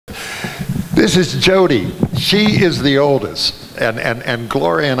This is Jody. She is the oldest. And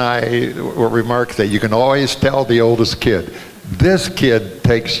Gloria and I will remark that you can always tell the oldest kid. This kid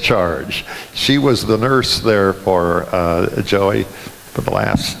takes charge. She was the nurse there for Joey for the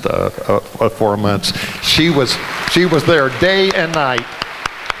last 4 months. She was there day and night.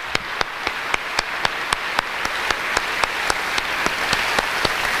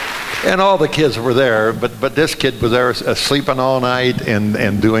 And all the kids were there, but this kid was there sleeping all night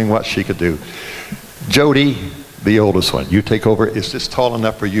and doing what she could do. Jody, the oldest one, you take over. Is this tall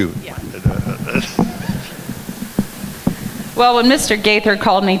enough for you? Yeah. Well, when Mr. Gaither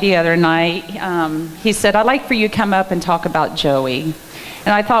called me the other night, he said, I'd like for you to come up and talk about Joey. And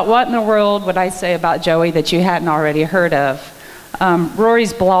I thought, what in the world would I say about Joey that you hadn't already heard of?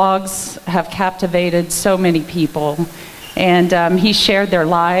 Rory's blogs have captivated so many people. And he shared their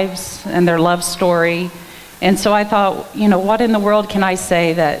lives and their love story. And so I thought, you know, what in the world can I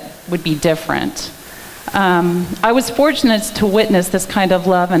say that would be different? I was fortunate to witness this kind of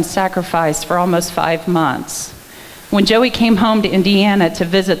love and sacrifice for almost 5 months. When Joey came home to Indiana to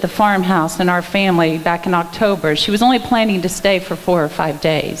visit the farmhouse and our family back in October, she was only planning to stay for 4 or 5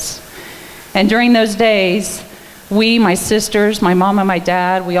 days. And during those days, we, my sisters, my mom and my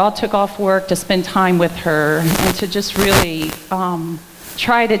dad, we all took off work to spend time with her and to just really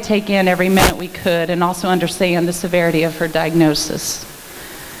try to take in every minute we could and also understand the severity of her diagnosis.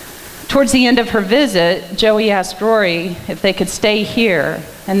 Towards the end of her visit, Joey asked Rory if they could stay here,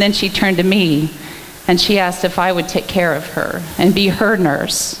 and then she turned to me and she asked if I would take care of her and be her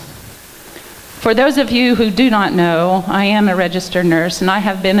nurse. For those of you who do not know, I am a registered nurse and I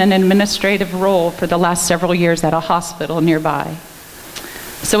have been in an administrative role for the last several years at a hospital nearby.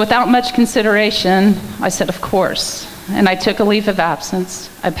 So without much consideration, I said, of course. And I took a leave of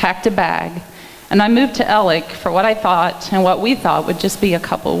absence, I packed a bag, and I moved to Ellick for what I thought and what we thought would just be a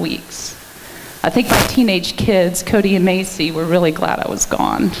couple weeks. I think my teenage kids, Cody and Macy, were really glad I was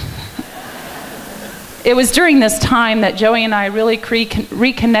gone. It was during this time that Joey and I really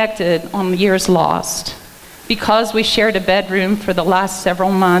reconnected on the years lost. Because we shared a bedroom for the last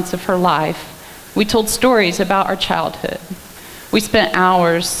several months of her life, we told stories about our childhood. We spent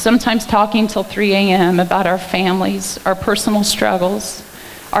hours, sometimes talking till 3 a.m. about our families, our personal struggles,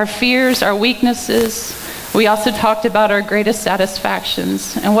 our fears, our weaknesses. We also talked about our greatest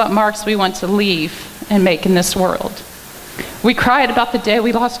satisfactions and what marks we want to leave and make in this world. We cried about the day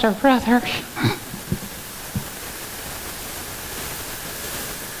we lost our brother.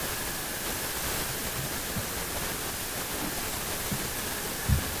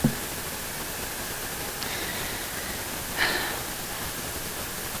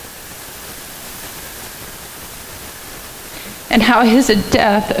 And how his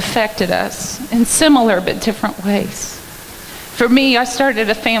death affected us in similar but different ways. For me, I started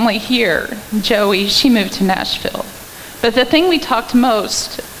a family here. Joey, she moved to Nashville. But the thing we talked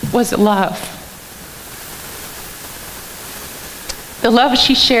most was love. The love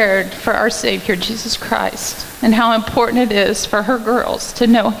she shared for our Savior, Jesus Christ, and how important it is for her girls to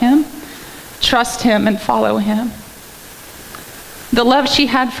know him, trust him, and follow him. The love she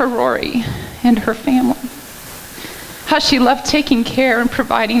had for Rory and her family. How she loved taking care and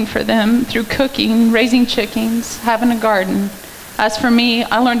providing for them through cooking, raising chickens, having a garden. As for me,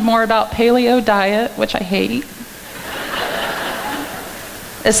 I learned more about paleo diet, which I hate,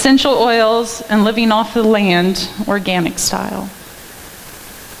 essential oils, and living off the land, organic style.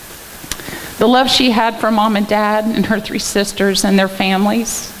 The love she had for mom and dad and her 3 sisters and their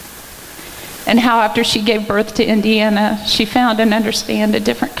families. And how after she gave birth to Indiana, she found and understand a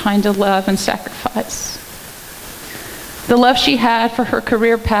different kind of love and sacrifice. The love she had for her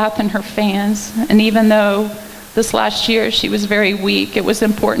career path and her fans, and even though this last year she was very weak, it was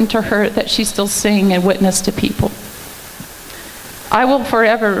important to her that she still sing and witness to people. I will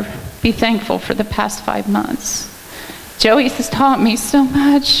forever be thankful for the past 5 months. Joey has taught me so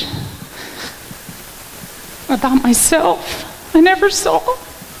much about myself I never saw.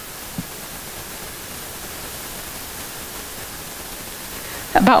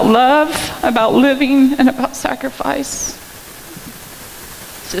 About love, about living, and about sacrifice.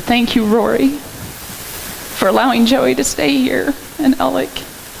 So thank you, Rory, for allowing Joey to stay here in Ellick.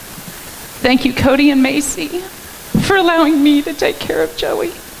 Thank you, Cody and Macy, for allowing me to take care of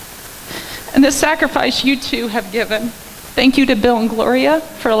Joey. And the sacrifice you two have given. Thank you to Bill and Gloria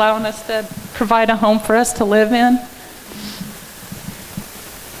for allowing us to provide a home for us to live in.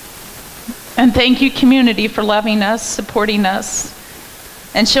 And thank you, community, for loving us, supporting us,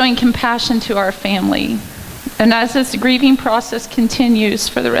 and showing compassion to our family. And as this grieving process continues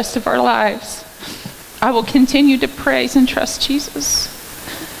for the rest of our lives, I will continue to praise and trust Jesus.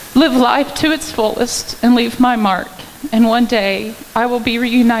 live life to its fullest, and leave my mark. And one day, I will be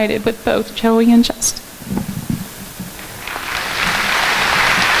reunited with both Joey and Justin.